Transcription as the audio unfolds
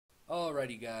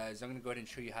Alrighty guys, I'm going to go ahead and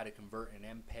show you how to convert an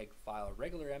Mpeg file, a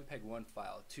regular Mpeg 1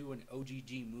 file, to an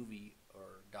OGG movie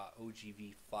or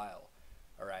 .ogv file.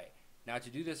 Alright, now to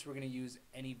do this we're going to use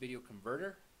AnyVideo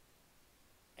converter,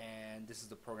 and this is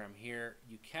the program here.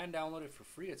 You can download it for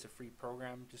free, it's a free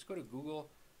program. Just go to Google,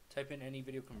 type in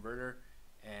AnyVideo converter,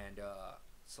 and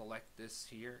select this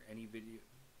here,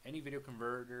 AnyVideo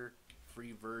converter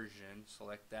free version.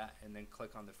 Select that and then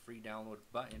click on the free download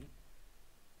button.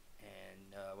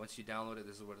 And once you download it,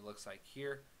 this is what it looks like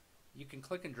here. You can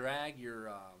click and drag your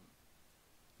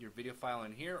video file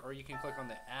in here, or you can click on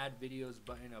the add videos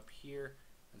button up here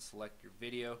and select your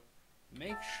video.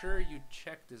 Make sure you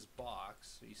check this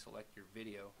box so you select your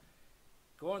video.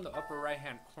 Go in the upper right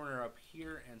hand corner up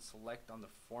here and select on the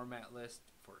format list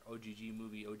for OGG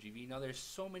movie OGV. Now there's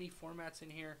so many formats in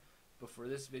here, but for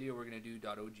this video we're going to do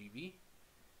 .ogv.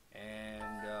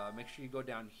 And make sure you go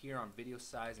down here on video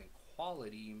size and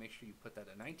quality. Make sure you put that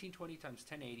at 1920 x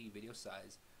 1080 video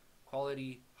size,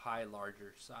 quality high,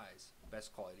 larger size,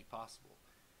 best quality possible.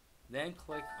 Then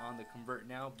click on the convert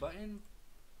now button,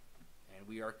 and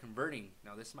we are converting.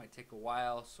 Now this might take a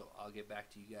while, so I'll get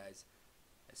back to you guys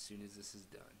as soon as this is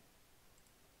done.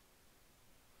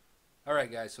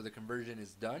 Alright guys, so the conversion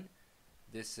is done.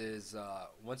 This is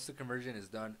once the conversion is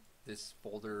done, this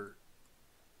folder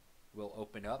will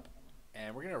open up,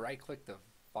 and we're going to right click the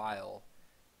file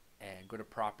and go to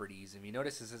properties, and you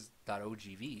notice this is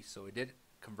 .ogv, so it did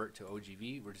convert to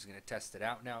OGV. We're just going to test it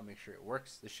out now, make sure it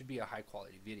works. This should be a high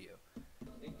quality video.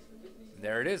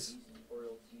 There it is.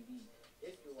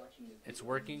 It's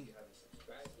working.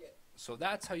 So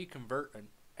that's how you convert an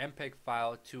Mpeg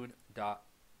file to an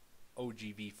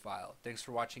 .ogv file. Thanks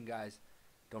for watching guys.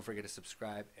 Don't forget to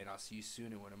subscribe, and I'll see you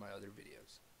soon in one of my other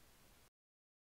videos.